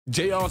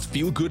JR's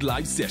Feel Good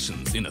Live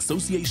Sessions in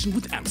association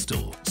with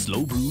Amstel,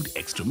 slow brewed,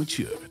 extra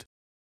matured.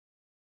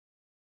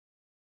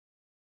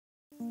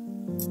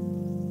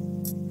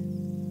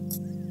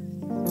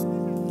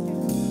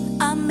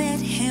 I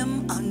met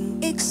him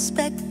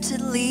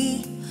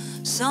unexpectedly.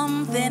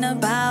 Something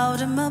about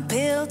him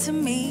appealed to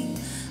me.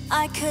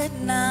 I could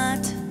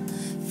not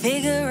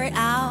figure it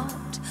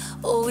out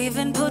or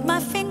even put my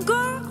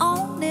finger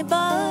on it,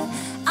 but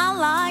I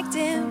liked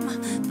him,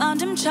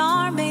 found him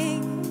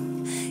charming.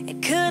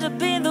 It could have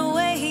been the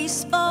way he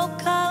spoke,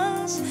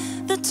 'cause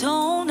the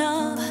tone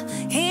of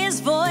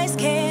his voice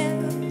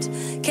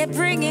kept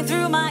ringing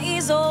through my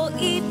ears all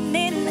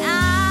evening.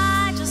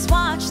 I just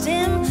watched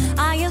him,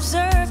 I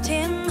observed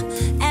him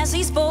as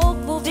he spoke,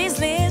 moved his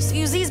lips,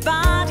 used his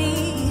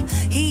body.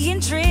 He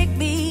intrigued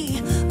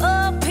me,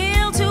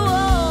 appealed to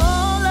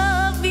all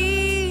of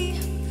me.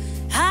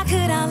 How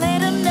could I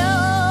let him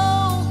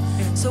know?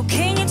 So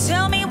can you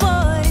tell me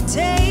what it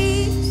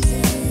takes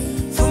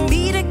for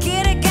me to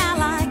get a guy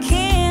like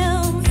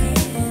him?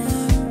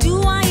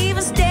 Do I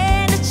even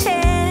stand a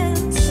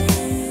chance?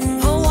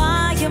 Or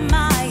why am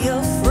I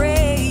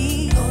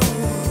afraid?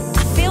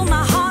 I feel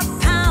my heart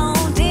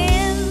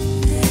pounding,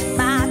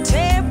 my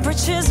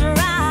temperature's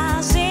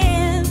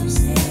rising,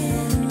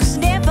 'cause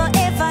never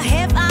ever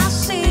have I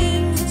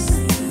seen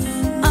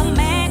a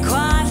man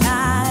quite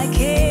like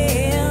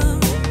him.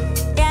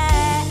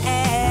 Yeah,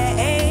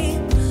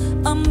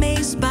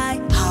 amazed by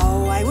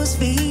how I was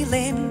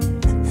feeling.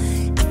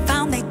 I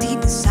found that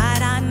deep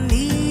inside I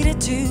needed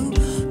to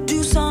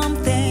do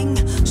something,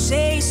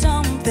 say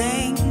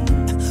something.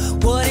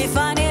 What if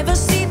I never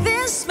see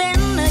this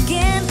man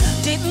again?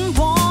 Didn't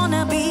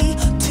wanna be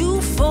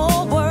too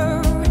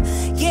forward,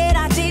 yet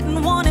I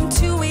didn't want him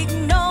to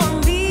ignore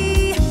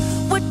me.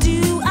 What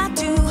do I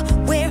do?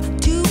 Where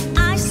do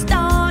I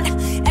start?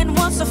 And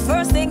what's the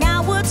first thing I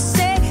would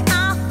say?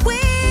 I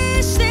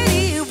wish that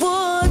he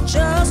would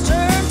just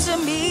turn to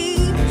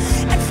me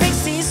and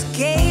fix his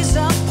gaze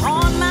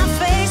upon my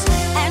face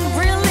and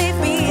relieve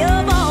me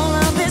of all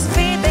of this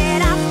fear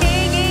that I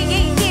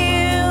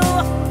feel.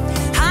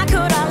 How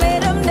could I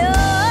let him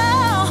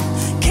know?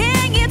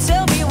 Can you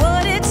tell me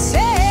what it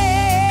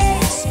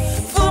takes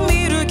for me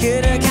to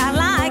get a guy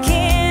like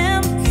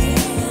him?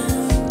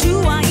 Do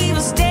I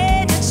even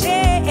stand a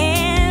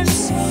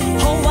chance?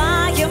 Or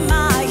why am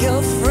I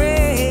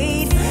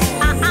afraid?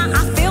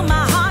 I feel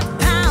my heart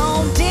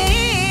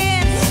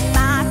pounding,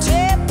 my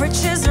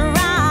temperature's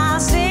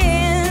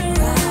rising.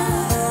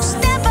 'Cause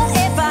never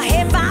ever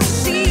have I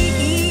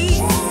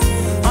seen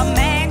a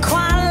man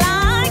quite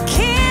like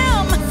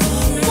him.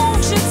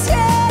 Won't you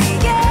take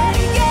me?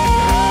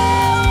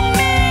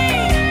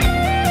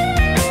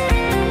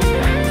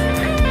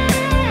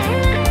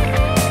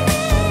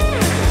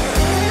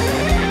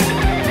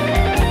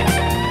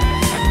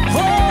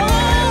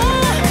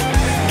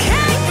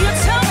 Can you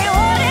tell me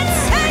what it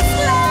takes,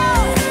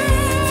 love,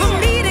 for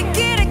me to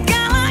get a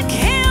guy like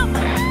him?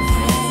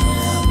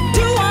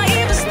 Do I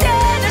even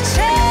stand a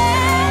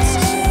chance?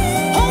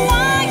 Or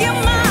why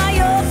am I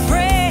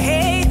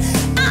afraid?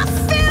 I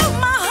feel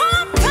my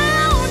heart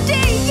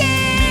pounding,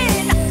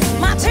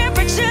 my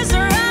temperature's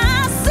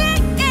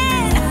rising.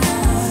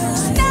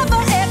 'Cause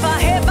never ever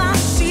have I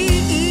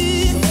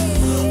seen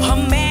a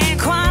man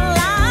quite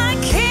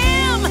like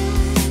him.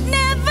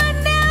 Never,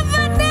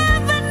 never,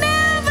 never,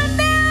 never,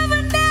 never,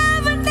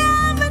 never, never,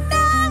 never,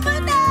 never,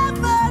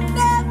 never,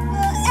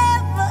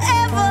 ever,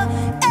 ever,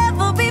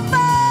 ever before.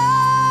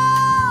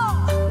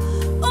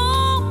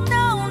 Oh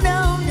no, no,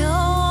 no.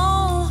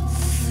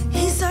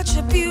 He's such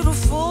a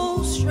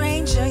beautiful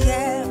stranger,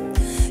 yeah.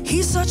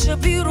 He's such a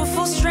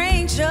beautiful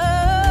stranger.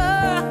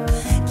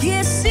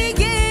 Yes, yeah,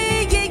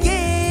 yeah,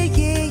 yeah,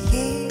 yeah,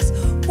 yes.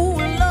 Ooh,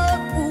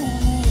 love, ooh.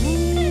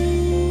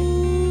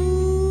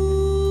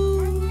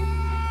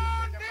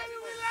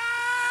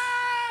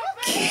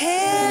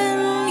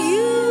 Can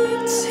you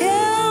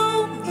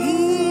tell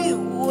me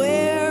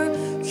where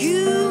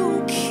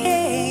you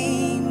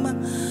came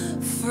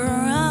from?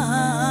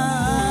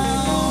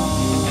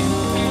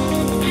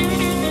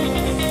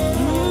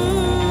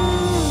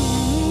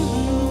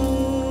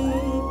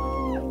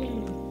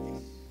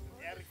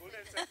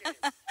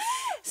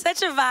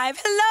 Such a vibe.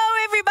 Hello,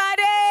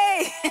 everybody.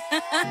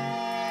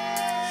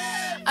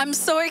 I'm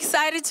so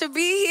excited to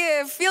be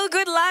here. Feel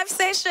Good Live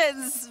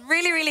Sessions.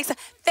 Really, really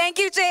excited. Thank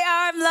you,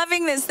 JR. I'm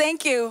loving this.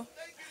 Thank you.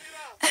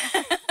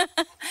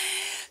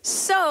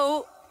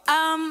 So,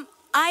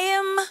 I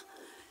am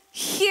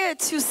here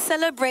to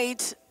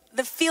celebrate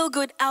the Feel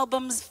Good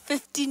album's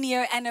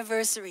 15-year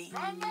anniversary.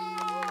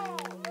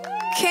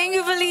 Can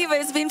you believe it?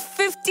 It's been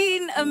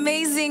 15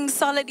 amazing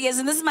solid years,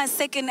 and this is my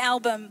second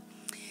album.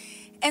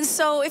 And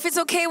so, if it's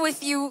okay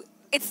with you,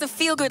 it's the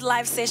Feel Good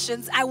Live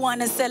Sessions. I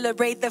want to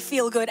celebrate the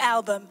Feel Good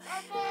album.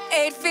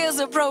 It feels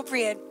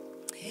appropriate.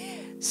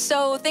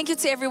 So, thank you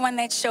to everyone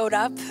that showed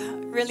up.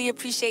 Really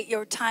appreciate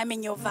your time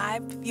and your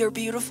vibe. You're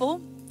beautiful.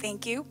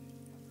 Thank you.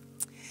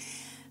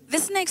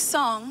 This next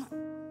song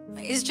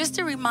is just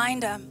a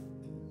reminder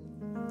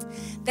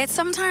that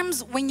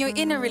sometimes when you're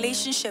in a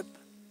relationship,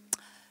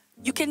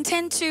 you can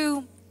tend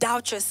to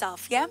doubt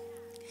yourself, yeah?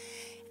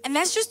 And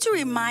that's just to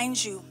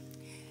remind you,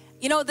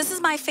 you know, this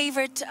is my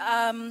favorite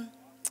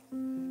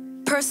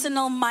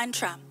personal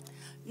mantra.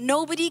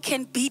 Nobody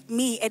can beat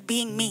me at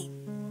being me,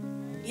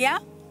 yeah?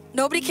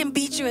 Nobody can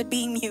beat you at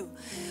being you.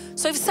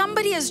 So if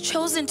somebody has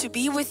chosen to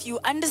be with you,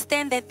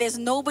 understand that there's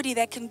nobody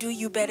that can do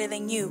you better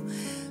than you.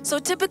 So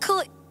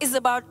typical is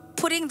about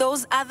putting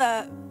those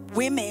other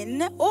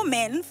women, or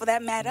men for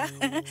that matter,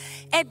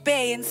 at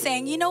bay and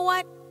saying, you know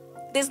what?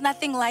 There's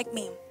nothing like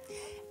me.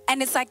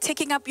 And it's like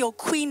taking up your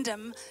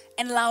queendom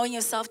and allowing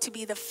yourself to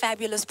be the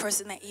fabulous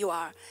person that you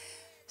are.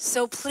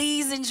 So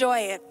please enjoy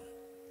it.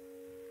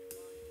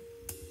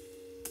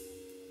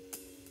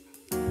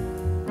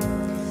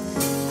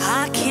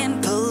 I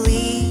can't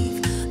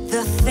believe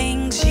the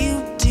things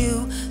you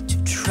do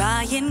to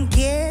try and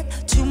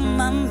get to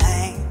my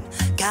man.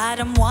 God,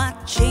 I'm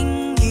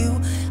watching you.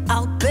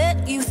 I'll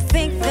bet you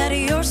think that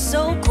you're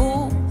so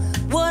cool.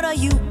 What are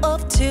you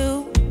up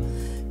to?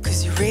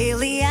 'Cause you're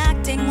really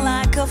acting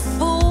like a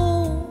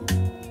fool.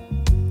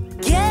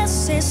 Yes,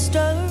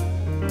 sister,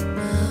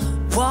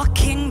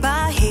 walking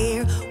by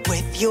here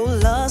with your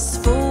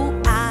lustful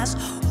eyes,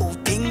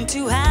 hoping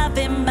to have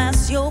him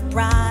as your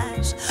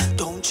prize.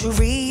 Don't you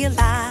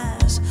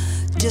realize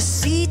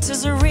deceit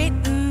is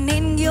written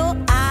in your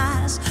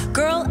eyes?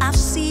 Girl, I've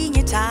seen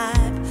your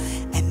type,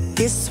 and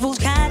this will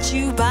catch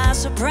you by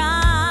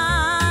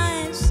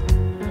surprise.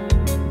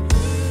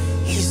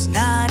 He's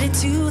not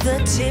into the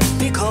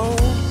typical,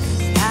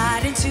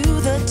 not into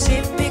the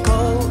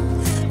typical.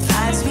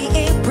 Finds me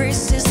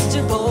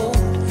irresistible.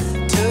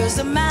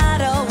 Doesn't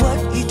matter what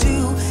you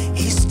do,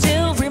 he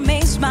still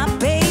remains my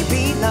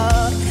baby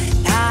love.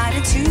 Not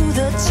into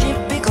the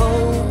typical.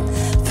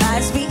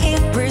 Finds me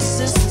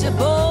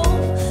irresistible.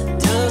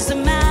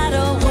 Doesn't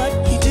matter what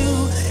you do,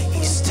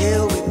 he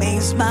still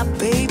remains my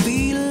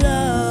baby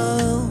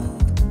love.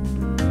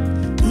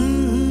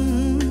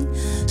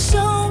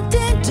 So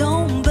they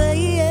don't,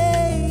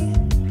 baby.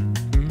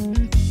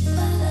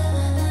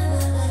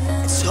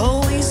 It's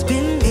always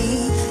been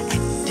me,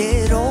 and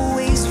it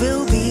always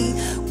will be.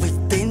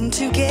 We've been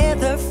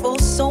together for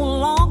so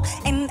long,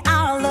 and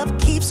our love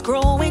keeps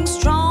growing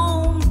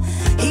strong.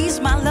 He's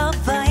my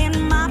lover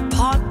and my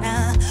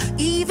partner,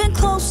 even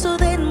closer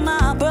than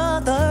my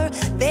brother.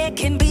 There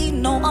can be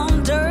no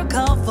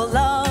undercover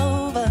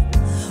love.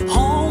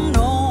 Oh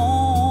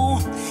no,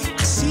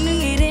 I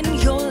see it in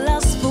your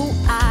lustful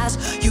eyes.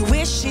 You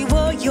wish he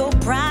were your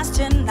prize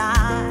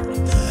tonight.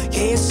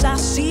 Yes, I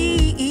see.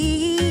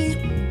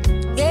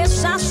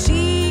 Yes, I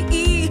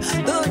see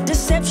the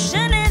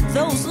deception in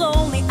those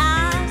lonely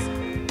eyes.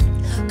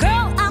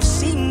 Girl, I've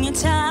seen your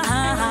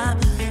time,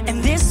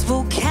 and this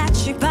will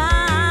catch you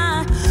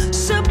by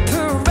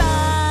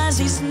surprise.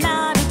 He's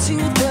not into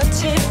the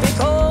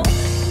typical.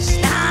 He's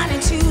not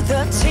into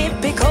the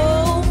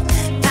typical.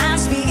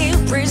 Finds me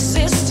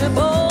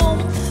irresistible.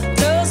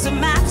 Doesn't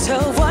matter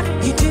what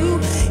you do,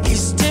 he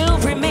still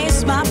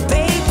remains my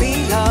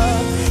baby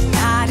love.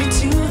 Not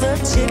into the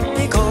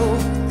typical.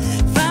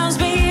 Finds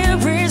me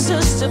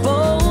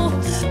irresistible.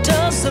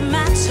 Doesn't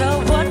matter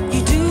what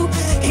you do,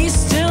 he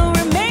still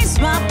remains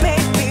my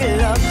baby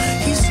love.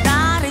 He's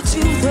not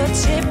into the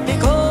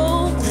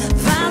typical.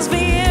 Finds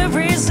me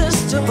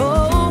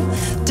irresistible.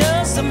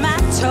 Doesn't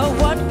matter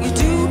what you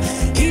do,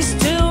 he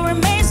still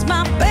remains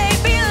my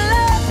baby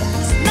love.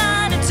 He's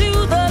not into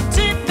the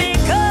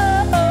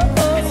typical.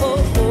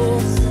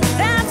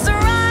 That's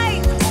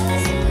right.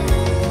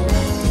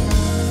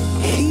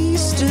 He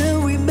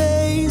still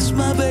remains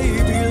my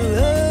baby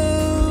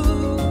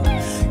love.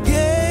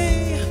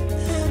 Yeah.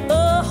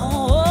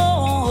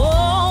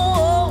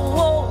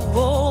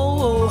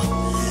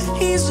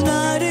 He's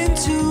not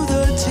into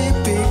the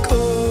typical.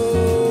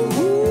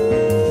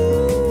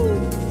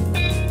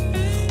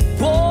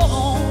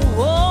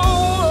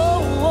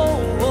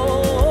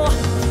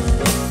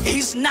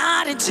 He's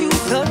not into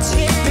the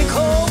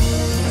typical.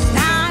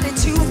 Not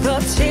into the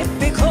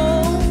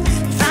typical.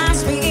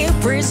 Finds me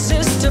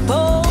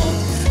irresistible.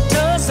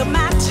 Doesn't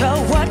matter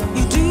what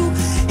you do,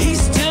 he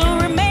still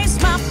remains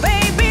my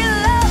baby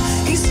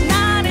love. He's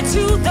not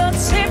into the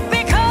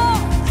typical.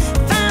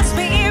 Finds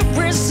me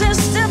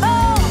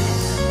irresistible.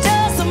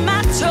 Doesn't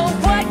matter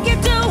what you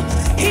do,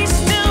 he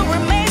still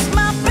remains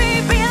my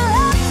baby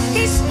love.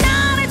 He's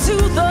not into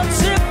the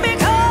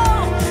typical.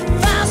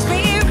 Finds me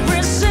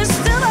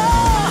irresistible.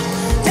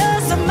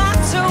 Doesn't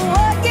matter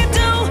what you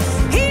do,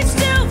 he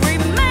still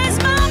remains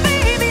my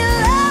baby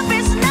love.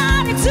 It's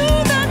not into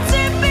the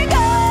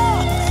typical.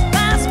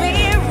 Finds me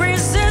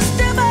irresistible.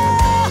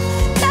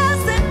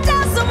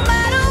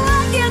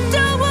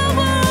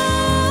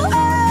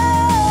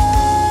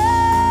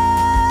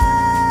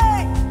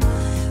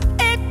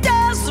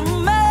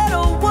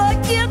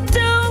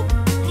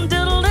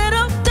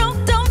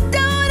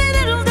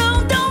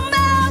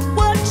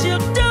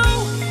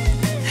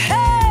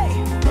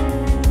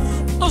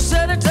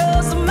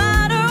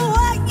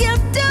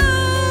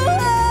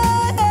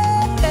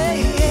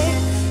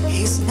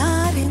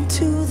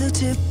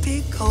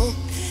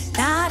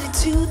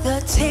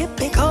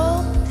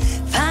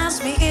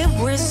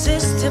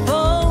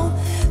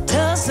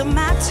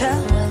 matter.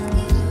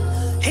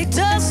 It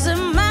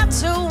doesn't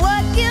matter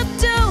what you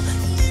do.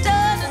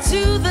 Started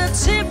to the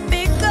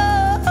typical.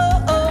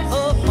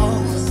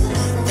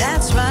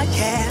 That's right,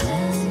 yeah.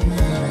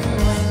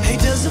 It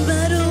doesn't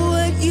matter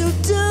what you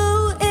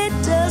do. It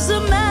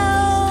doesn't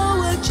matter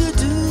what you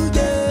do,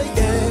 yeah,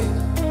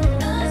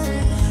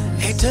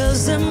 yeah. It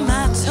doesn't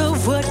matter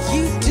what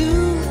you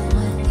do.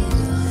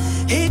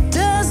 It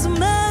doesn't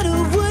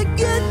matter what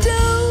you do.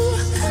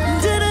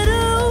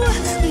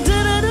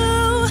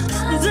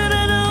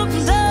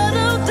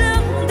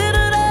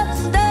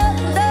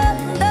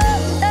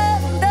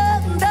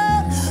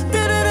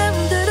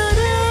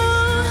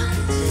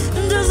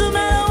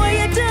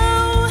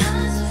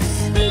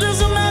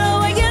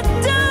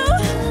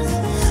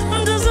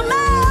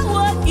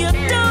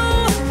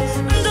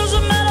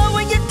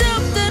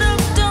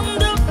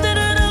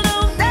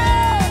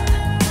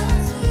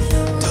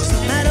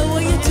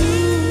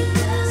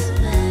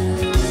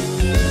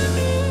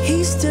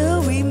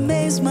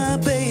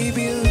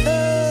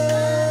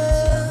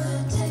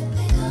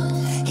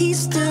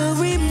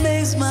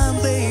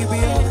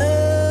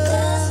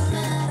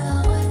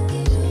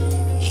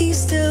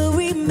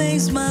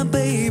 My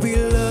baby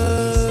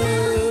love,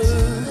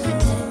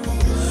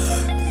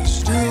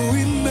 still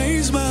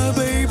remains my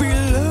baby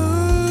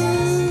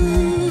love.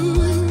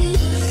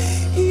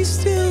 He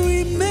still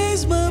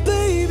remains my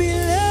baby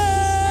love.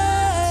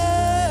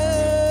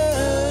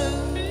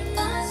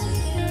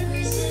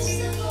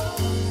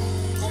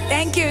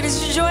 Thank you. Did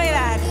you enjoy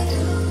that?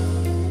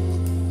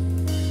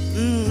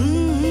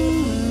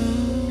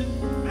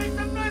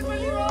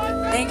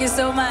 Thank you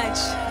so much.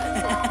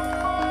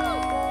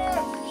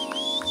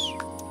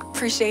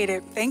 Appreciate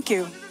it. Thank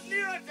you.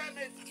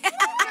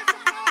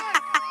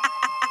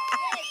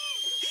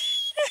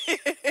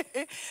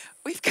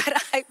 We've got a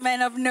hype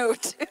man of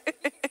note.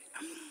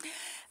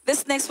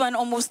 This next one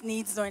almost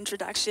needs no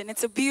introduction.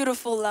 It's a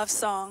beautiful love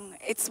song.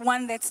 It's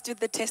one that stood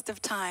the test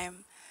of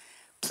time.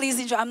 Please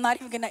enjoy. I'm not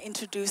even going to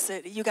introduce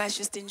it. You guys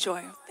just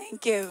enjoy.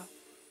 Thank you.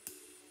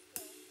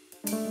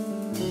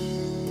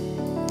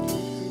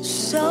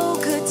 So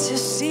good to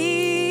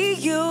see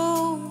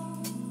you.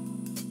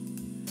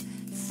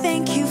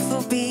 Thank you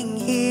for being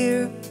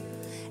here,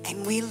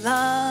 and we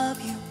love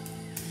you.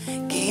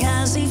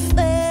 Kiasi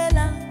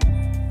fela,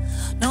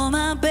 no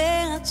ma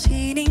bega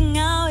chini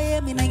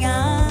ngawe, mina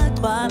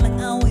ngatwa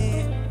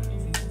ngawe.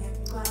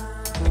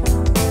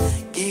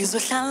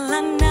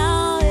 Ngizohlala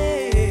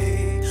nawe,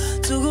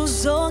 nsuku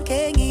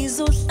zonke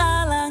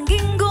ngizohlala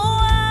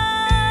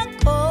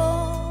ngingowakho.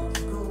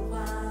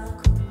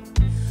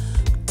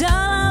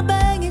 Kudala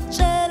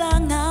bengitshela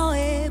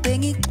ngawe,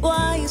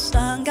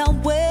 bengixwayisa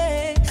ngawe.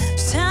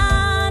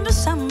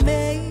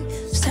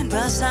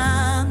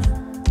 Sami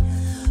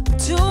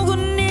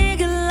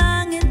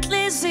tukunikela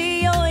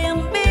ngenhliziyo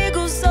yami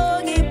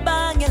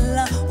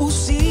kuzongibangela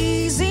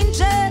usizi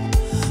nje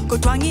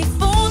kodwa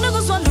ngifuna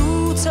kuzwa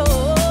lutho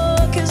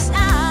 'cause I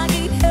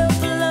can't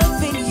help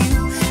loving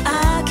you. I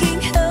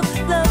can't help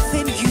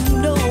loving you.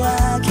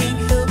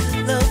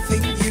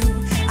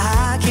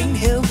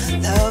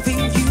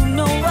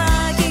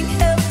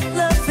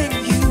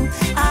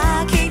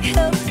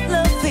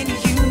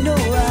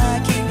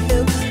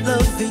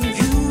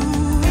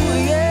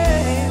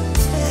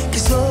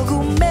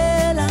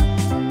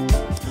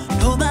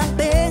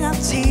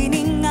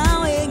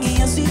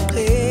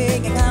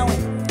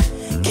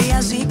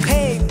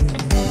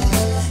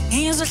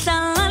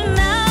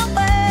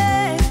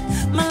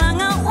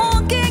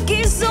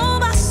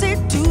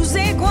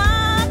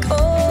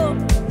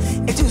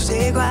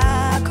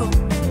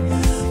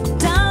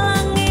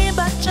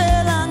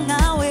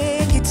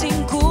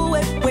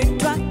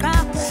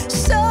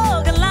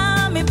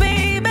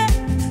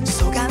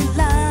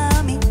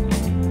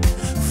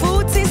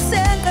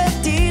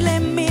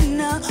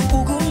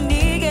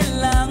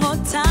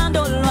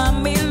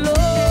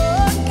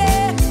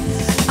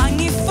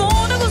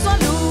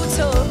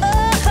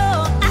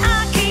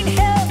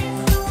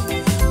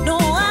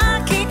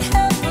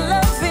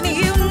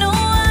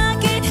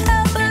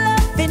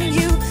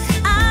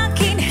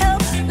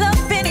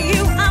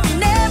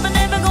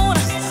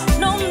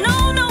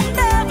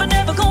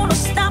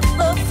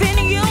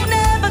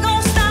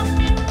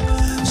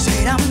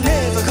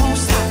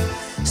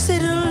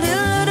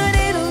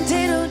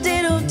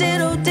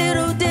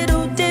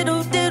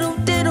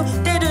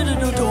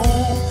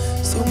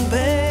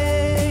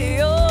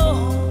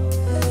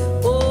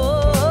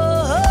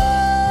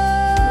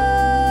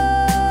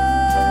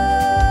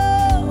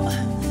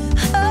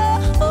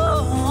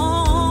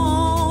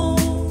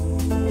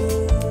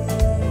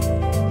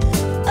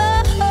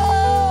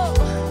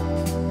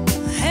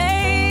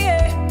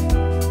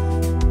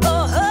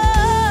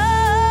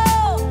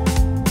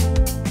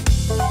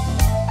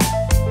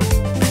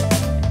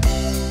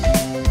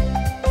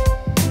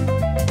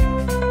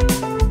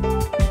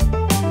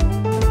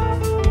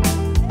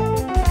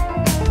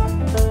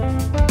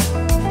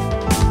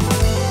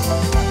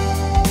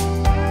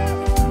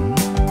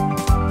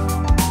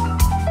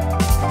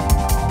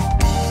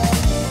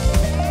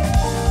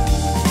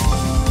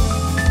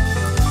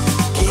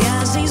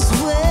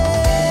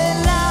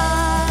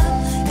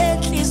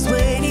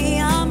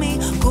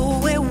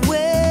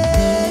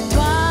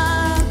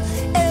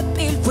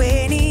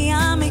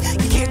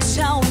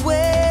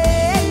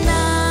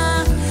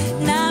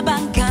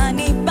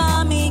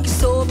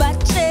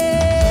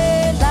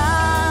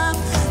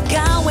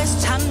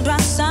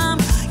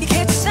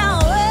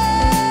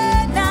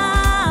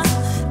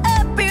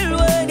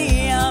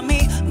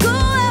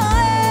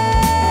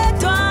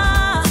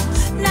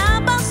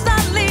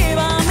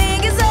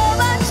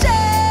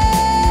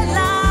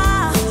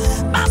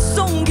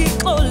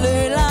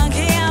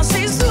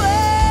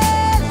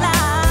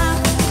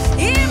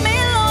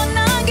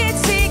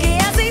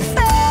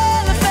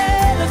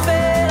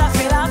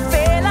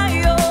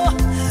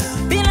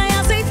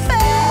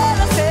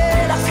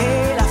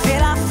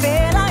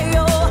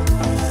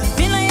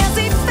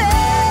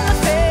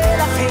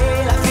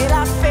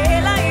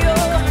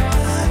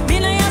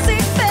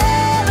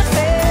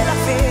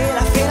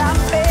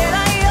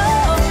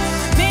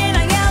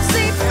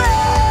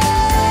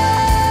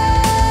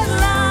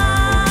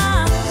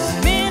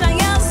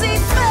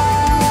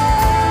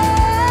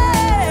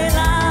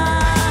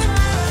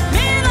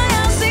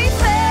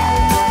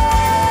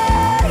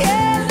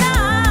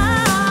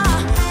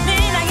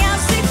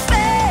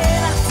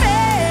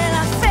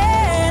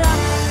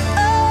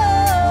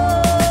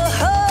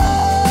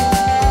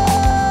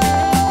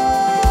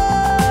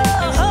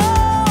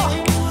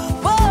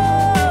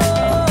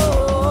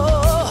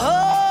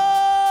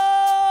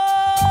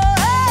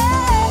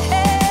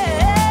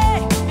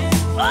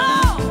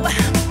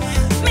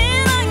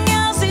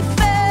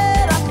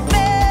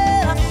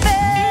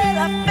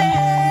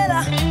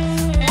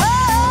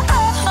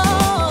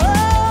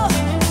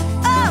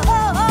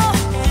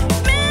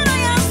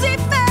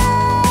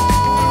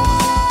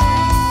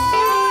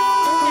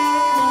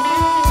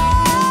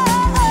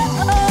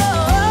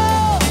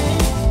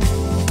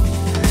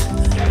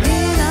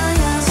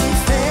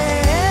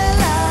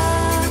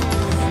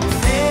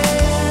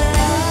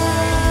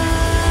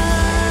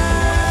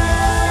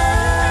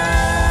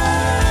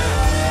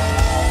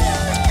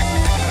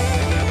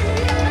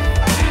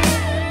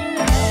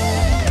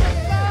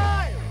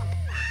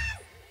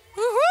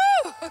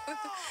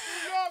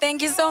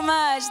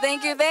 much.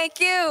 Thank you, thank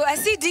you. I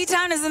see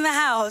D-Town is in the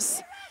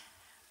house.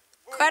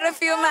 Quite a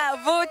few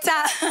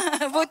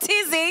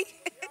Vutizi.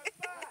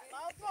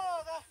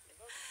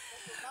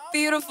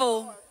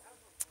 Beautiful.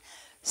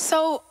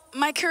 So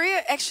my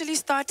career actually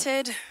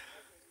started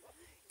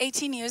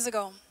 18 years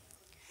ago.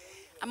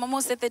 I'm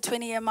almost at the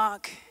 20-year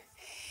mark.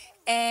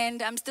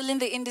 And I'm still in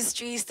the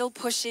industry, still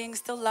pushing,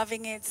 still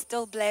loving it,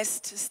 still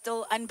blessed,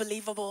 still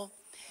unbelievable.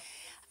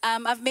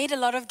 I've made a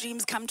lot of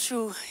dreams come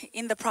true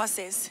in the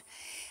process.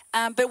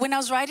 But when I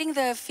was writing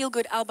the Feel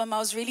Good album, I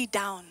was really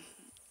down.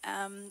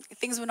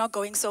 Things were not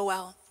going so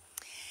well.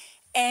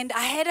 And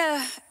I had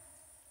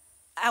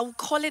I would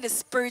call it a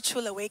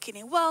spiritual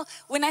awakening. Well,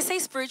 when I say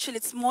spiritual,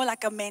 it's more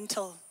like a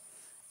mental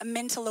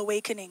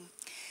awakening.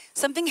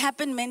 Something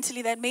happened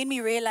mentally that made me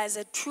realize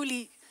that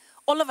truly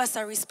all of us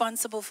are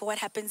responsible for what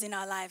happens in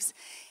our lives.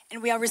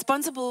 And we are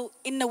responsible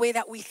in the way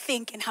that we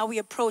think and how we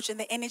approach and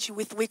the energy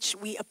with which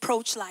we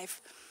approach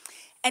life.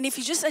 And if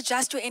you just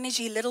adjust your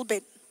energy a little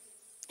bit,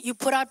 you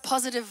put out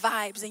positive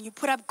vibes and you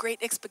put up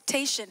great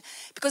expectation.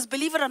 Because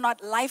believe it or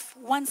not, life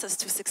wants us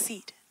to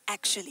succeed,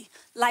 actually.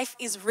 Life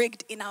is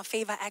rigged in our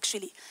favor,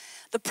 actually.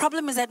 The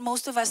problem is that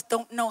most of us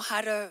don't know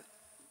how to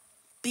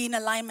be in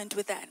alignment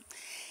with that.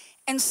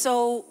 And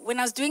so when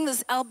I was doing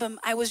this album,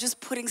 I was just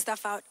putting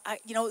stuff out.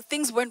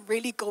 Things weren't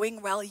really going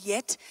well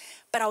yet,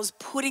 but I was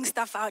putting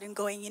stuff out and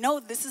going,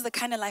 this is the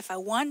kind of life I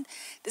want.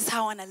 This is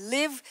how I want to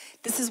live.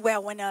 This is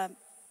where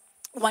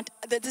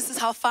this is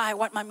how far I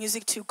want my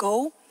music to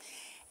go.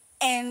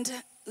 And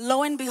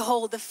lo and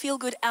behold, the Feel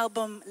Good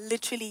album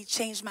literally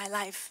changed my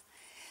life.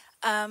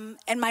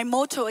 And my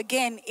motto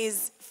again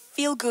is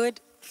feel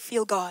good,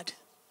 feel God.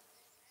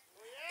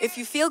 If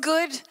you feel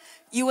good,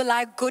 you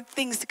allow good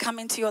things to come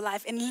into your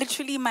life. And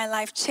literally my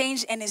life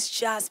changed and it's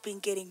just been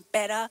getting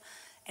better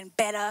and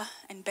better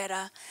and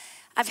better.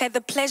 I've had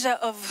the pleasure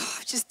of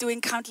just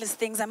doing countless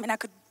things. I mean, I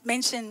could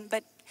mention,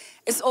 but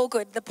it's all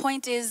good. The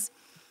point is,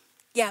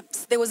 yeah,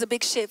 there was a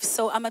big shift.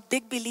 So I'm a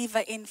big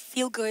believer in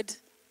feel good,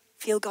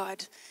 feel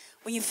God.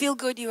 When you feel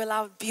good, you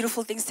allow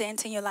beautiful things to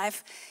enter in your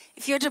life.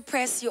 If you're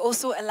depressed, you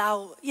also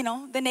allow,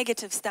 the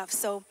negative stuff.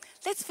 So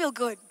let's feel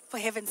good, for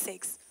heaven's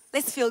sakes.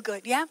 Let's feel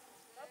good, yeah?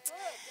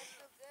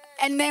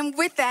 And then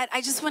with that,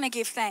 I just want to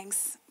give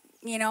thanks.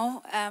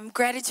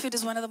 Gratitude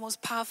is one of the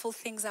most powerful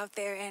things out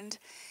there. And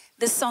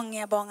this song,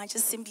 Ngiyabonga,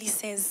 just simply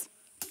says,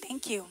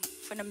 thank you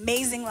for an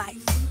amazing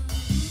life.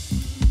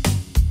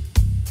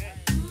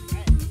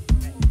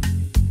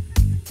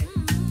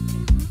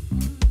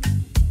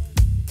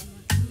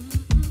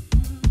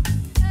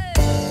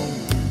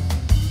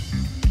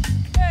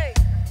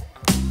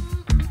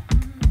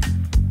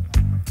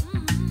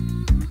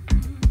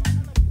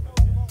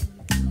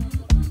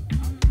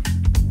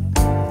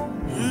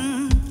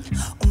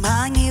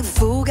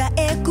 Mangivuka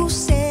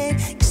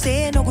ekuseni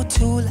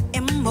kusenokuthula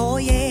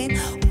emoyeni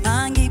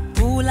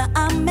mangibhula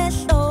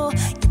amehlo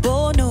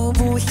ngibona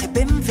ubuhle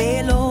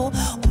bemvelo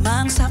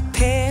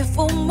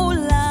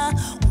mangisaphefumula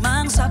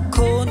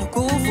mangisakhona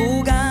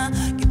ukuvuka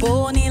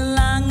ngibona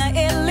ilanga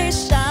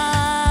elisha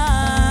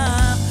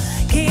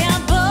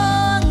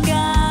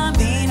ngiyabonga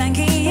mina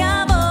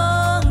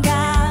ngiyabonga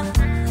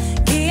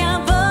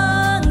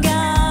ngiyabonga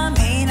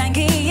mina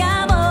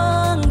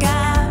ngiyabonga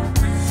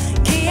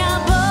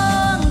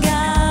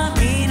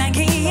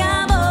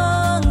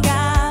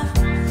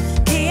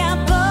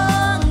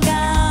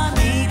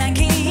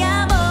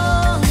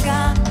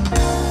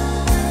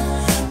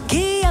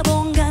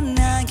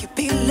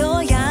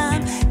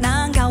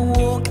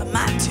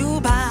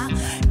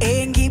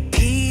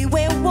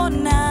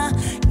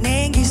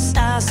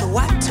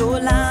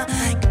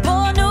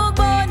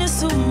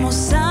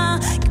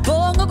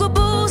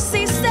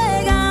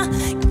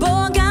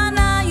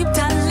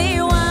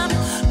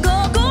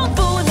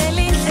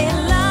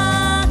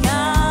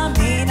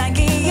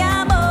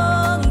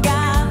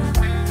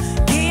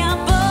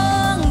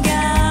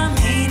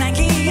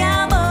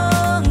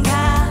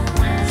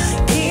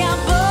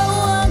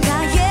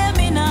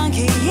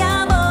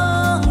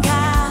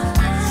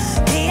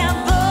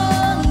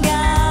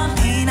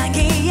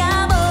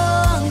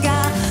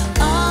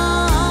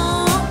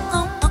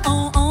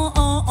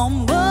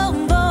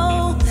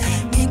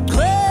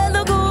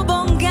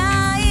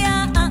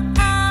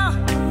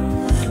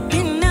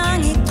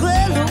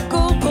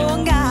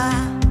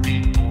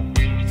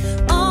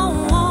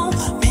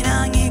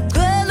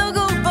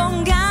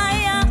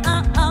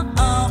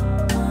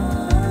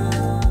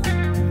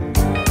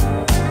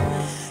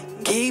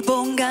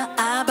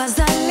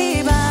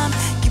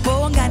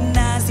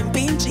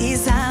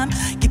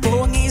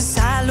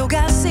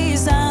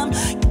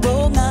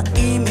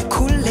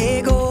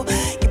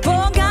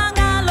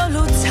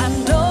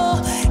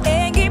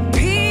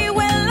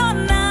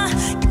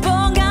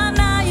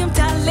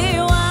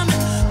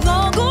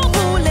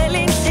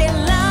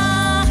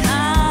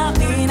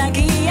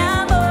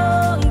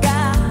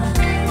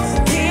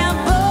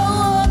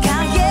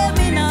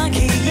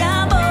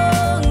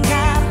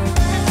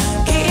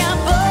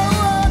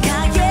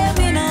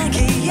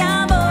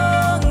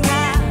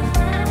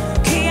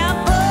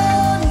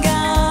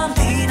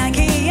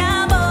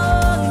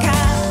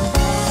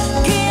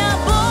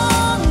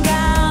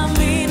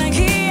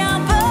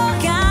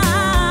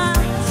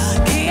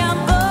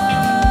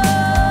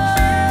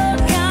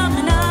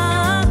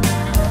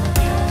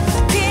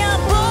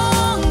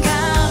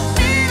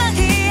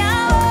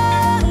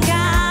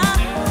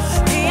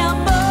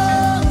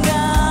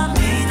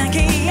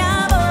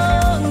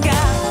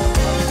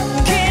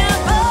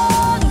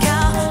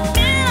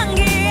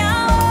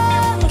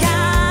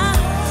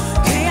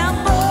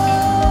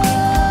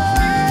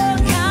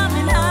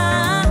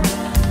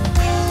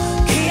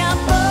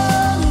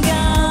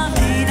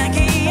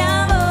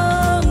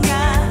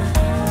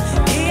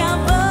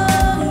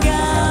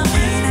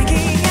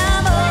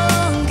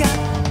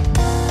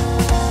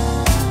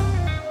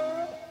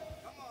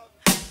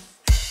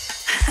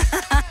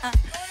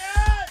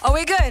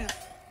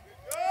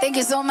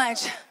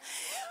much.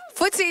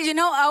 Futhi, you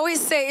know, I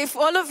always say, if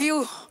all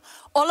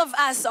of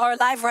us are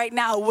alive right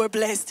now, we're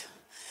blessed.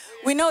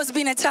 We know it's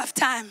been a tough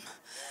time.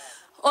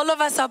 All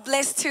of us are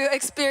blessed to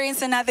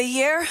experience another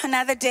year,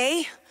 another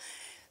day.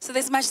 So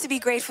there's much to be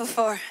grateful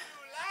for.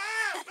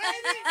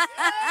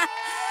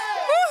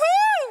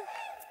 Woohoo!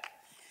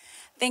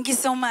 Thank you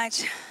so much.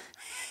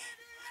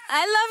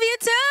 I love you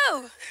too.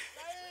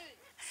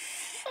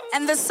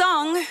 And the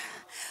song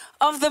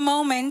of the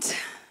moment,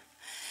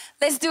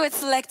 let's do it,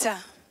 selector.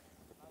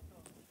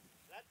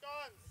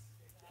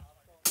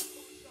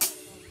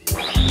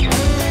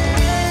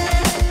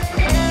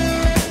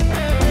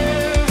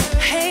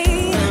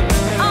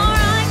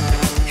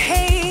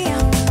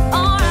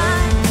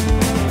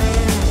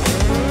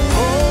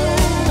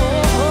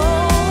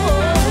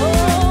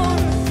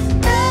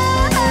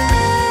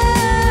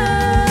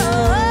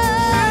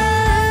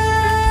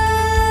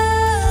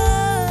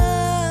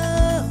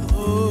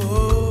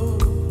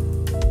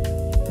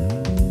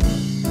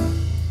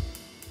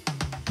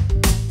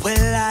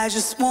 I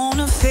just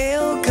wanna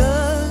feel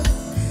good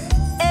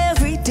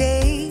every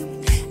day.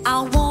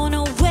 I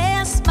wanna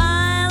wear a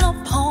smile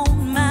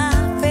upon my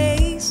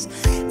face.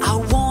 I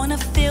wanna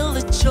feel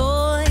the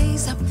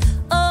joys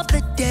of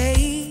the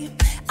day.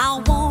 I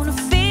wanna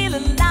feel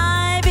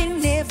alive in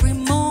every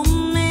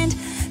moment.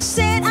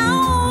 Said I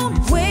won't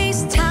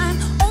waste time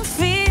on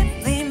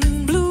feeling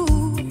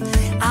blue.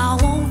 I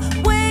won't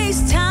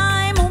waste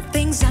time on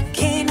things I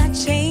cannot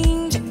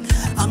change.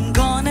 I'm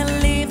gonna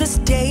live this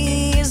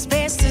day as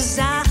best as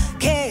I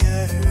can.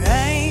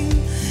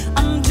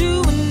 I'm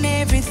doing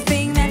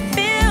everything that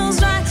feels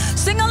right.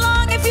 Sing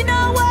along if you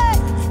know it.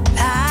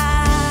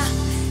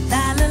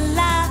 La la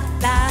la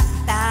la la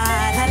la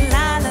la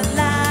la la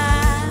la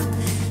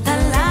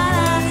la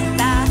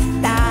la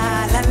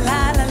la la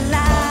la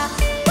la.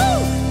 Woo!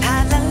 La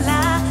la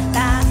la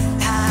la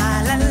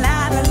la la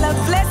la la.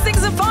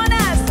 Blessings upon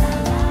us.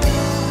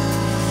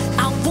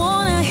 I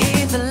wanna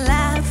hear the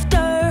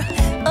laughter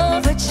of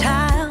a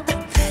child.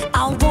 I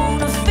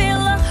wanna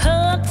feel a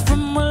hug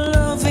from a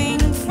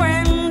loving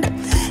friend.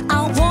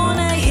 I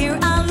wanna hear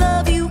I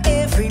love you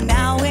every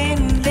now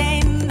and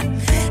then.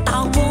 I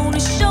wanna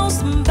show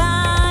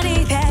somebody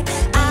that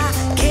I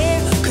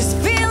care. 'Cause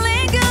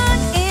feeling good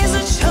is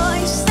a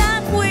choice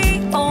that we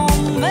all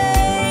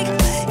make.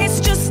 It's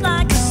just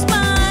like a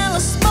smile,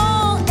 a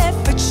small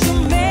effort you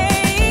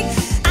make.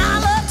 I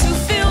love to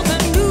feel the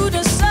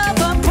newness of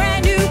a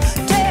brand new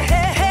day.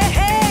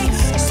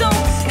 So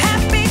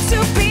happy to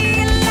be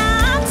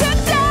alive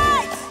today.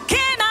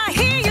 Can I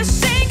hear you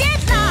sing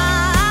it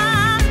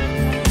loud?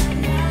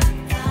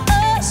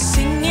 Oh,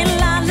 sing it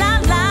la la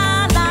la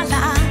la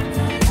la.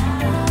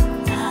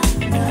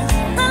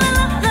 La la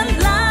la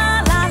la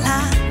la la.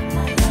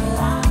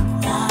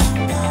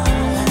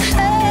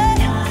 Hey,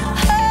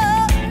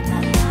 oh,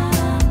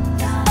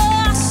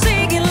 oh,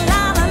 sing it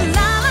la la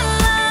la la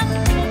la.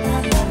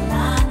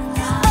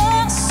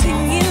 Oh,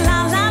 sing it la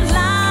la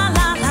la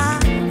la la.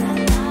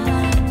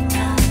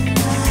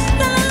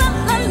 La la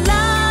la la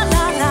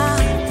la la.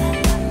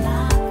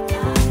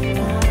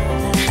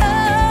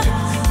 Oh,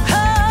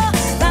 oh,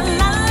 la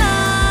la la.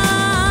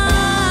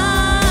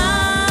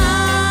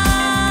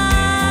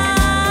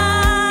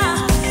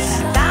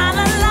 La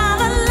la la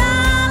la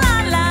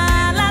la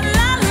la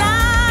la la.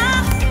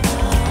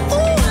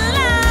 Ooh,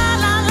 la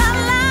la la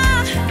la.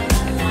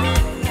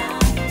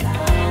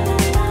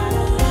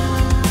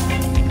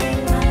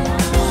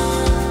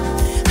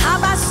 How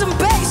about some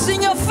bass in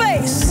your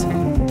face?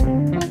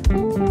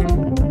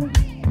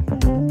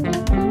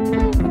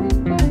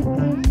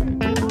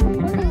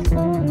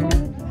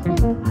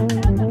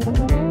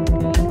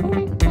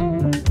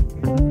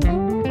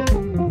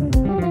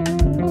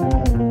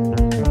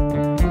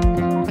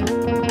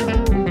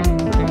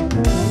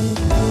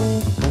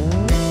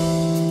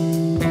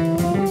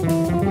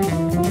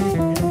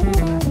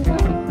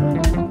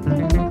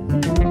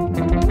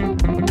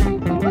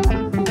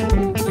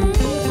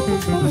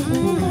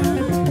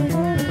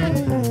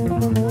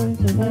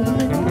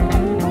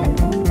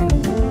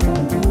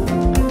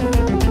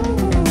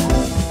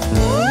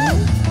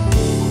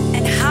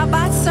 And how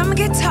about some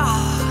guitar?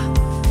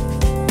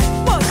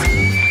 Whoa.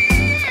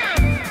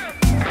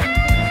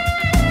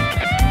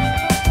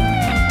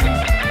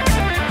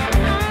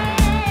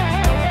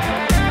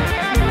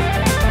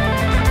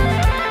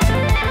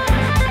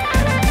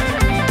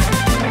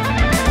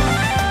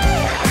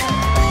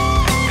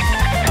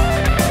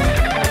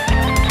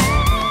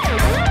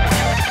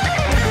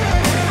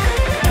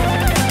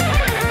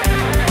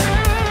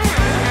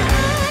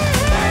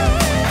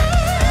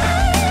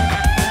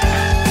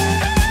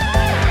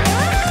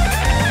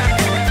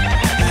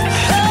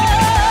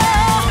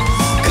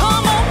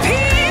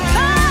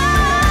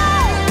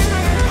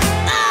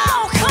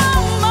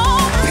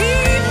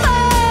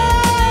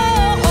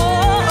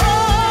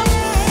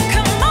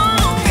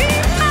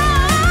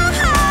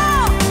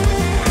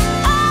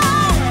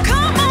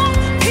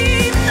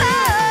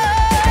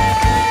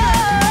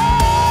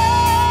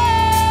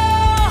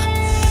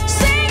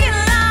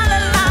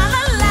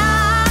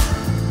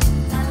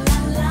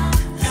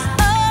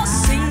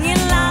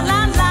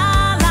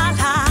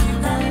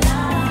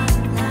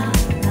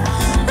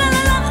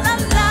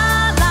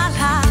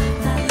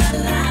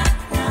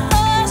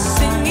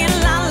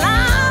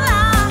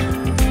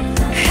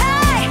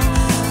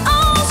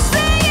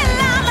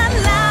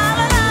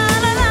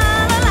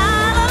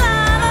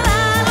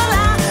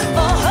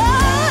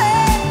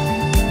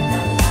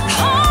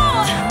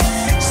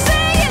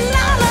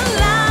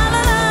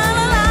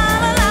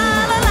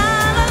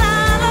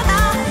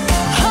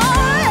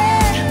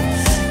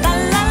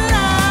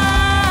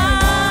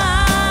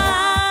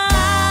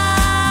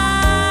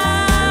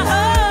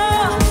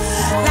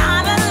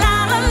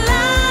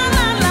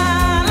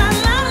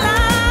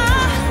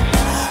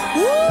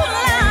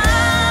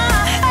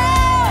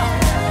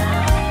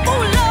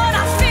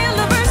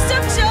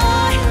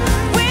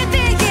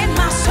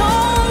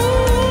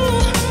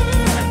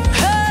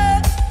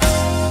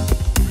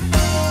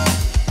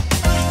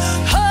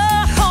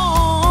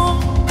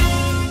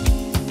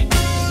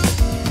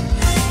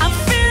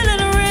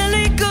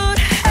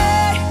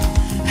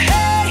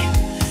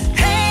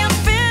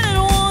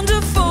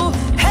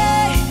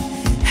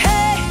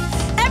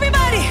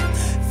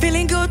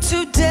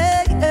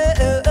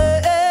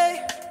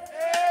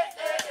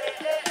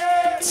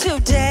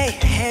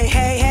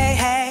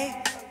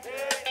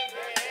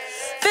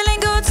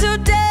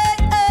 good today.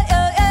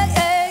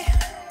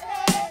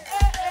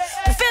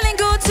 We're feeling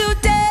good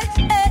today.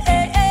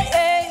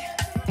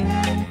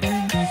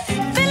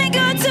 Feeling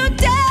good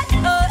today.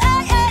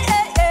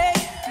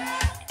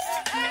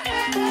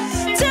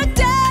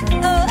 Today.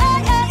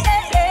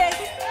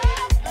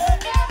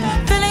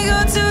 Feeling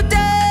good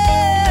today.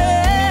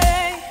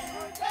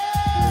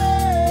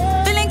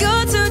 Feeling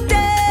good today.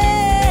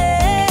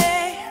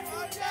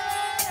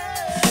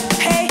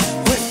 Hey,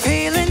 we're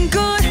feeling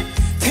good.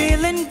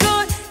 Feeling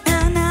good.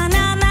 Na na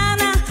na na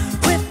na.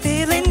 We're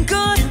feeling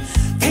good.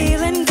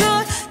 Feeling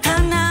good.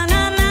 Na na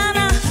na na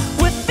na.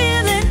 We're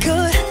feeling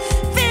good.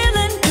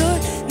 Feeling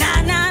good.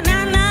 Na na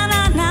na na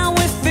na na.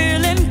 We're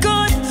feeling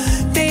good.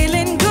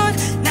 Feeling good.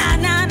 Na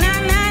na na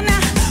na na.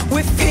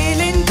 We're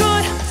feeling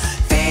good.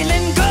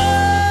 Feeling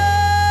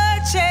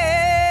good. Yeah.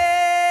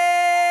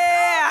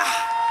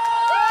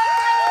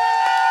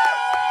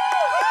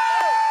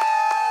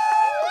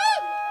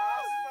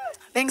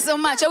 Thanks so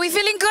much. Are we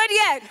feeling good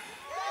yet?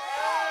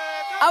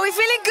 Are we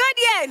feeling good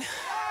yet?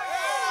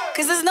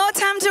 Because there's no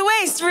time to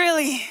waste,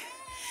 really.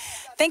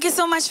 Thank you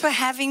so much for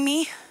having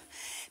me.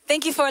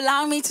 Thank you for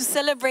allowing me to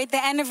celebrate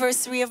the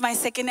anniversary of my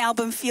second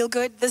album, Feel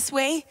Good, this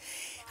way.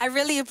 I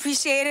really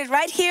appreciate it,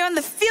 right here on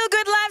the Feel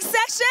Good Live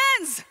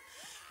Sessions.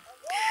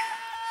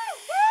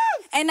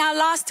 And our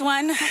last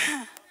one.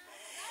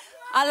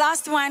 I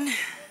love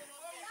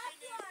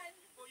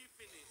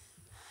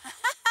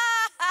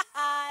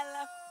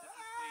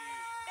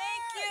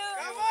Thank you.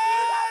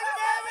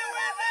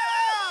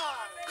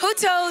 Who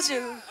told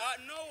you?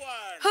 No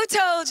one. Who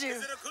told you?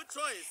 Is it a good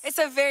choice? It's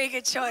a very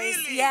good choice.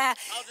 Really? Yeah.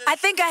 I'll just- I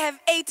think I have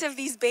 8 of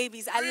these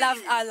babies. I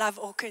Really? love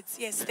orchids.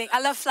 Yes, I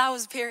love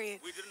flowers, period.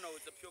 We didn't know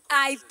it's a pure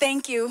I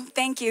thank you.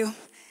 Thank you.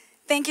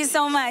 Thank you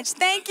so much.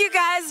 Thank you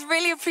guys.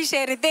 Really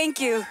appreciate it. Thank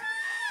you.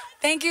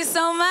 Thank you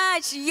so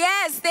much.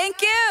 Yes,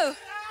 thank you.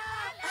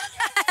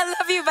 I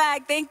love you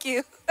back. Thank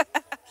you.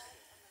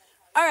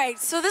 All right,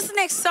 so this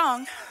next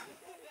song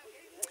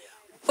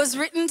was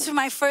written to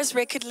my first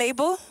record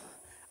label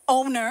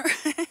owner.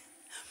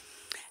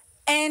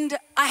 And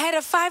I had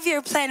a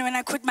 5-year plan when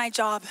I quit my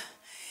job.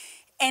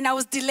 And I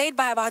was delayed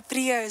by about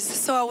 3 years.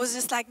 So I was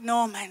just like,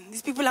 no, man,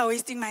 these people are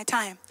wasting my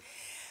time.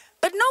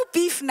 But no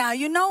beef now,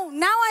 you know?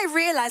 Now I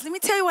realize, let me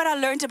tell you what I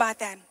learned about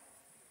that.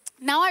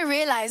 Now I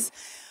realize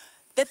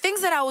the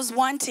things that I was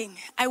wanting,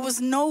 I was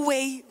no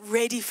way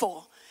ready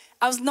for.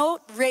 I was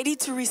not ready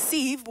to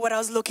receive what I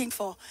was looking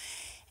for.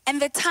 And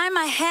the time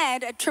I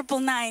had at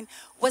 999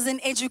 was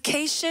an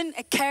education,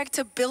 a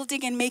character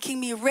building, and making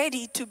me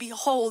ready to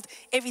behold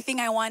everything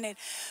I wanted.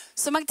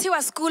 So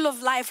Maktiwa School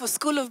of Life or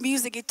School of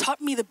Music, it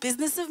taught me the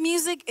business of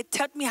music. It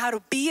taught me how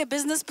to be a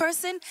business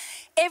person.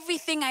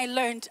 Everything I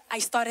learned, I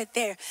started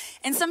there.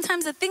 And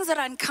sometimes the things that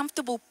are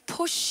uncomfortable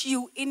push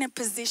you in a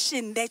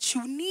position that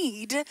you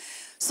need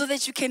so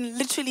that you can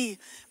literally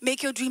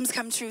make your dreams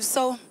come true.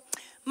 So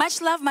much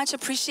love, much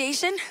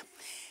appreciation.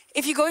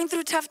 If you're going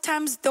through tough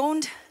times,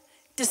 don't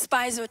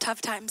despise your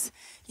tough times.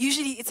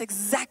 Usually it's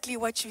exactly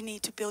what you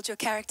need to build your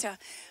character.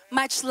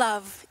 Much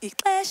love.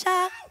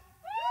 Ixesha.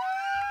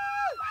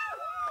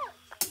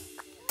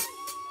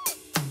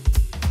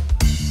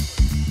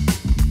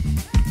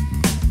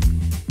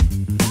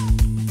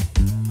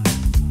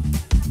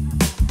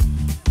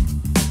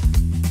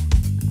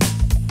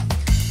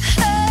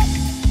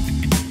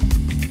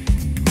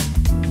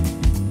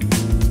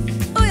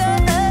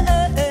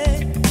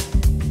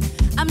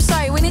 I'm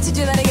sorry, we need to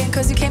do that again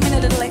because you came in a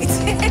little late.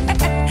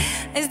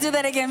 Let's do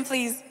that again,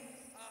 please.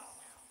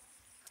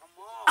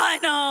 I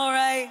know,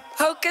 right?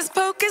 Hocus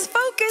pocus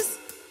focus.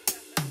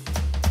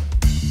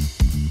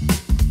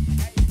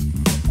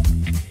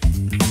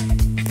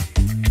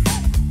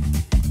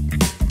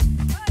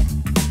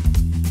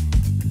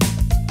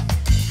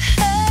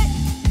 Hey.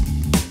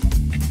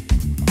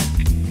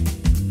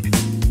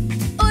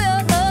 Oh,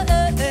 yeah,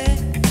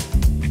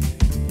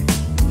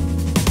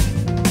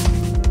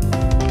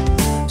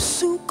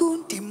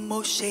 Sukundi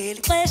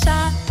mosheli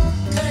xesha.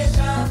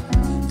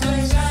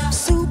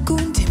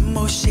 Sukundi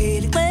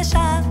mosheli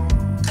xesha.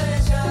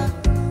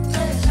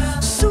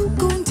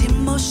 Sukundi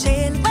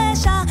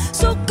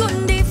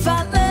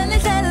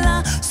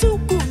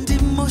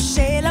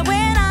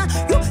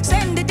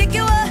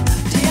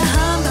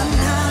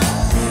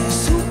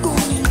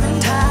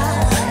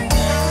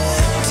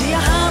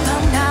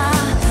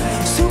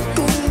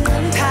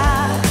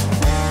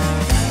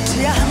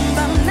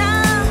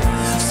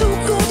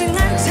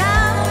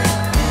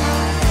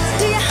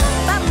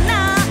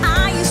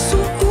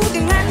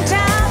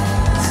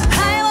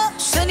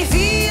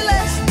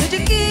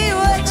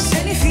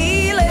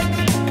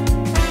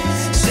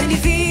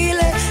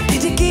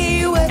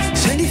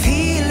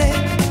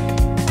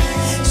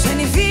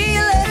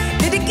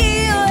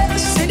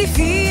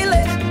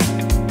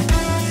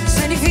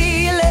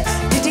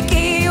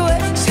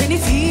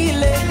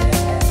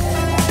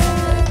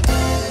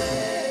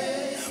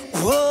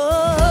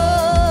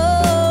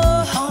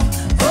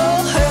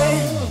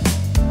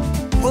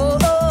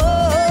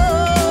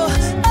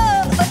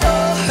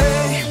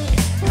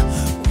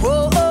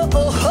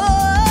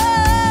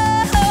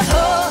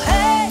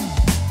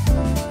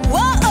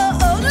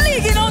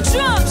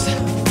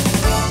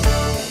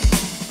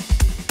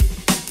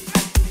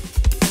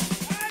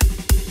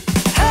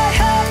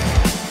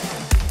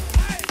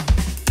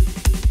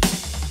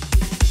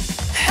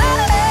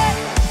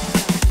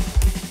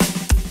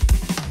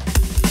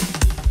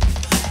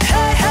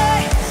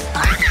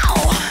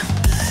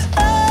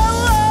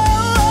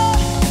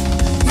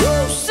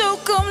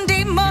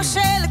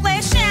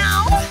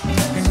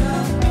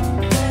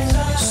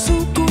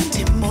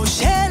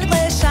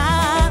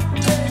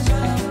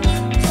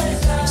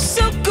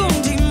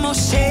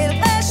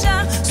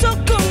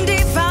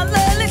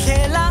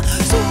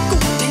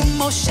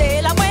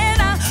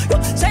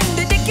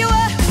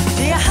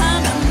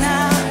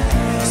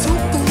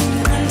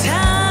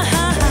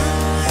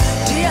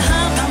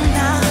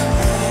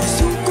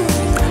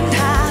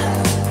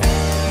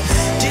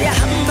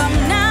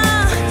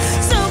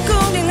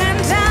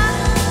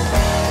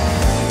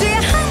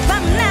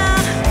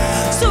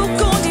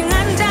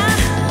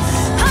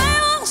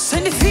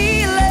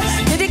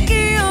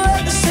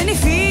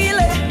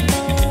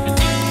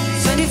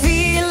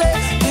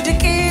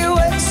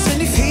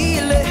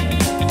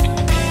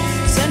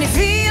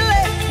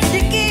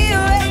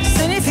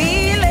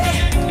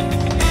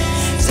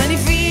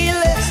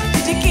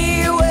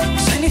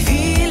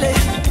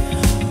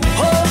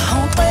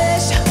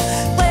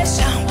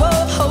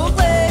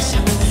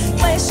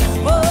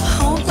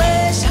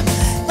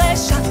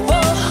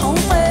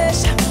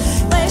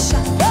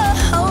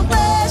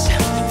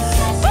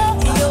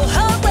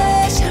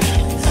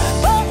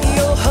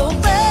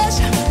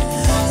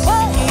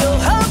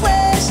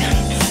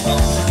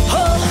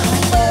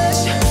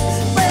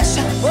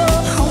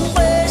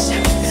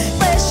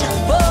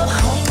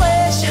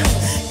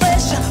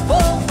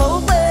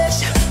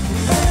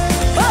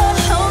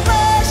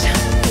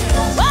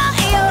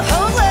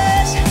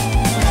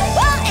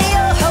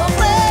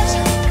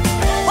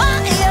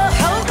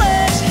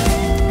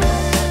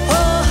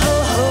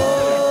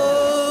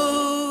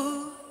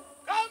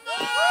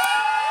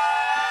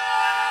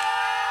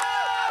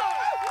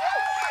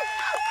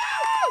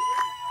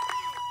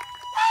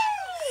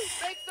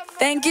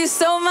Thank you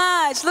so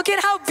much. Look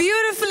at how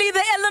beautifully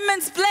the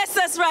elements bless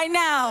us right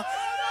now.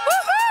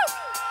 Woohoo!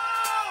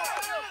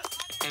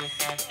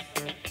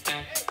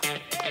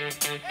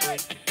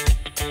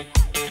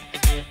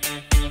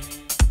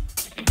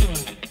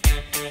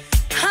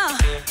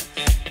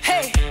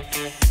 Hey,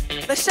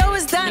 the show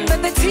is done,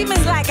 but the team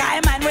is like,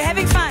 "Aye, man, we're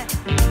having fun."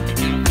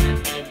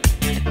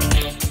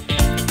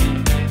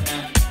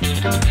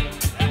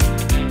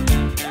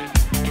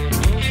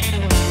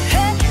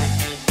 Hey,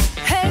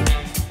 hey,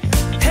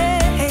 hey,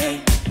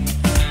 hey.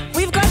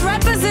 We've got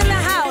rappers in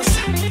the house.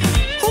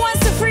 Who wants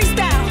to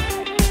freestyle?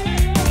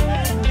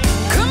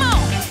 Come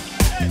on.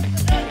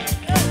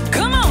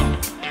 Come on.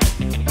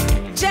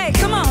 Jay,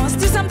 come on, let's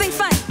do something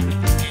fun.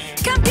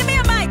 Come, give me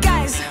a mic,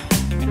 guys.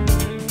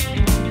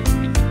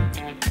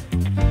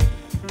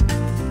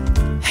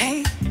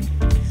 Hey,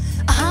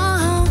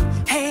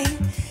 hey,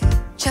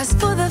 just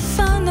for the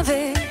fun of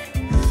it.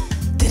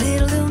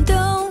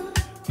 Diddle-dum-dum.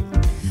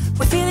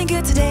 We're feeling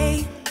good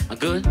today. I'm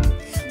good.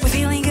 We're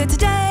feeling good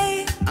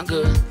today. I'm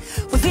good.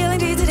 We're feeling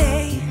good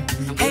today.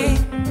 I'm Hey.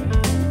 good.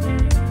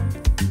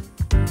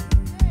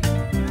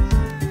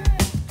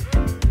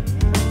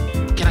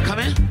 Can I come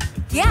in?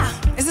 Yeah,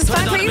 is this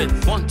fun for you?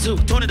 1, 2,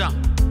 tone it down.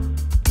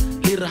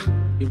 Lira,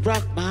 you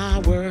rock my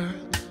world.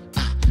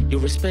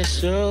 You're a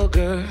special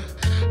girl.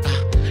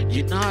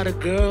 You're not a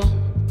girl,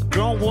 a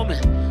grown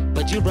woman,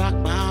 but you rock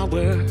my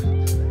world.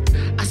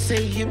 I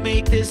say you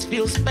make this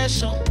feel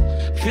special.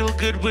 Feel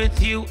good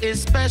with you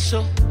is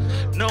special.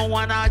 No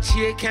one out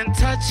here can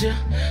touch you,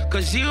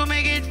 'cause you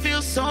make it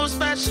feel so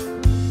special.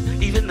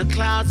 Even the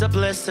clouds are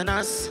blessing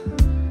us.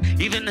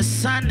 Even the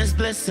sun is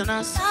blessing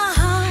us.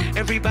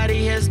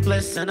 Everybody is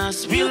blessing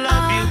us. We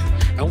love you,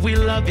 and we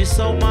love you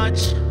so much.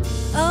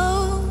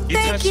 Oh, You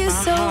thank touch you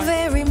my so heart.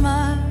 very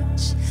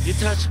much. You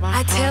touch my I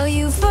heart. tell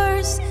you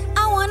first,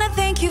 I wanna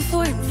thank you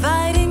for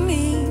inviting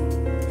me.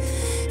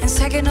 And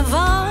second of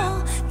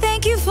all,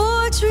 thank you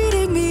for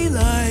treating me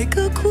like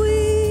a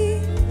queen.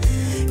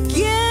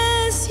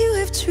 Yes, you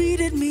have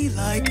treated me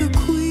like a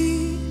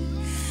queen.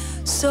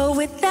 So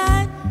with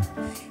that,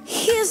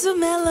 here's a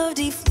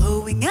melody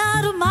flowing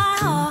out of my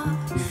heart.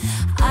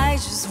 I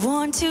just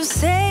want to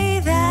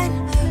say that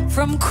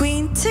from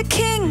queen to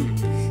king.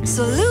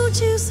 Salute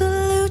you,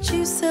 salute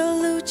you,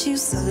 salute you,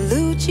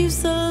 salute you,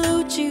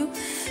 salute you.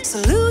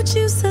 Salute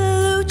you,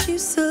 salute you,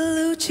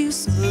 salute you,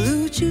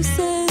 salute you,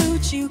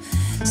 salute you.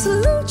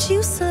 Salute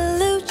you,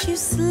 salute you,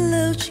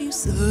 salute you,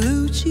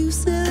 salute you,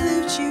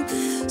 salute you.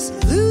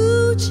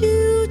 Salute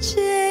you,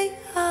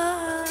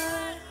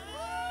 J.I.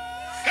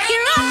 You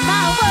rock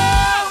my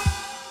world.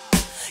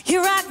 You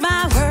rock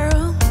my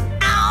world.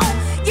 Ow.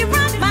 You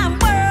rock my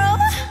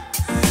world.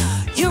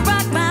 You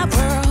rock my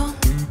world.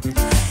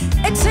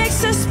 It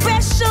takes a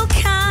special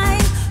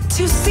kind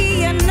to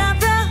see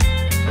another.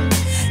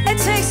 It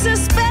takes a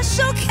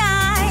special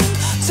kind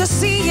to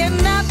see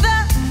another.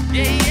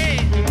 Yeah, yeah.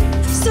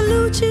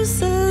 Salute you,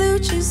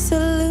 salute you,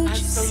 salute you,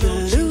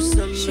 salute you.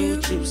 salute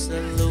you,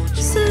 salute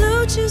you.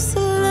 Salute you,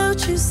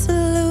 salute you,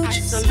 salute you,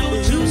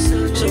 Salute you,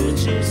 salute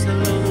you,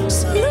 salute you.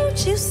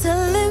 salute you,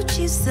 salute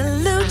you,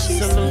 salute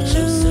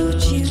you,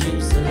 salute you.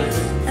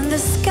 And the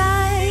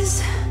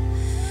skies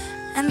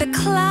and the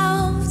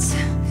clouds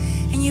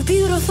and you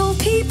beautiful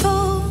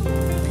people,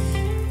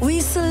 we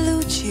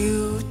salute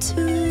you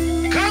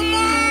too. Come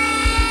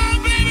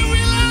on, baby, we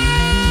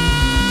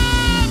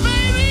love,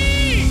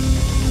 baby.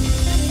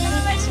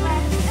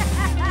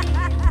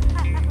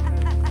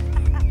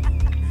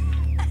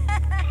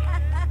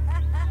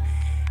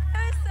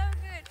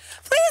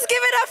 Please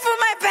give it up for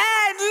my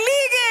band,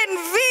 Ligan,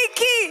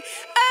 Vicky,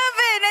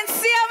 Irvin, and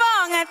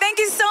Siamong. Thank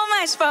you so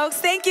much, folks.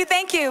 Thank you,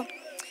 thank you.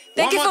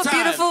 Thank One you more for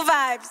time. beautiful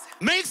vibes.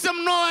 Make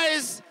some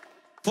noise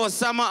for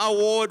summer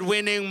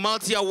award-winning,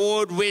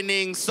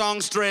 multi-award-winning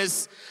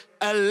songstress,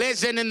 a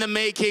legend in the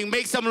making.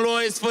 Make some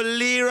noise for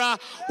Lira.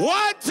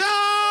 One time!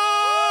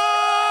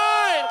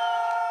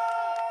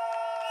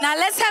 Now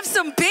let's have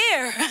some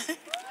beer.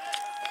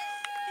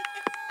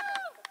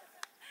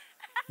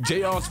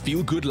 JR's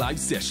Feel Good Live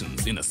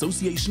Sessions in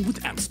association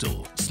with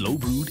Amstel, slow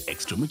brewed,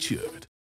 extra matured.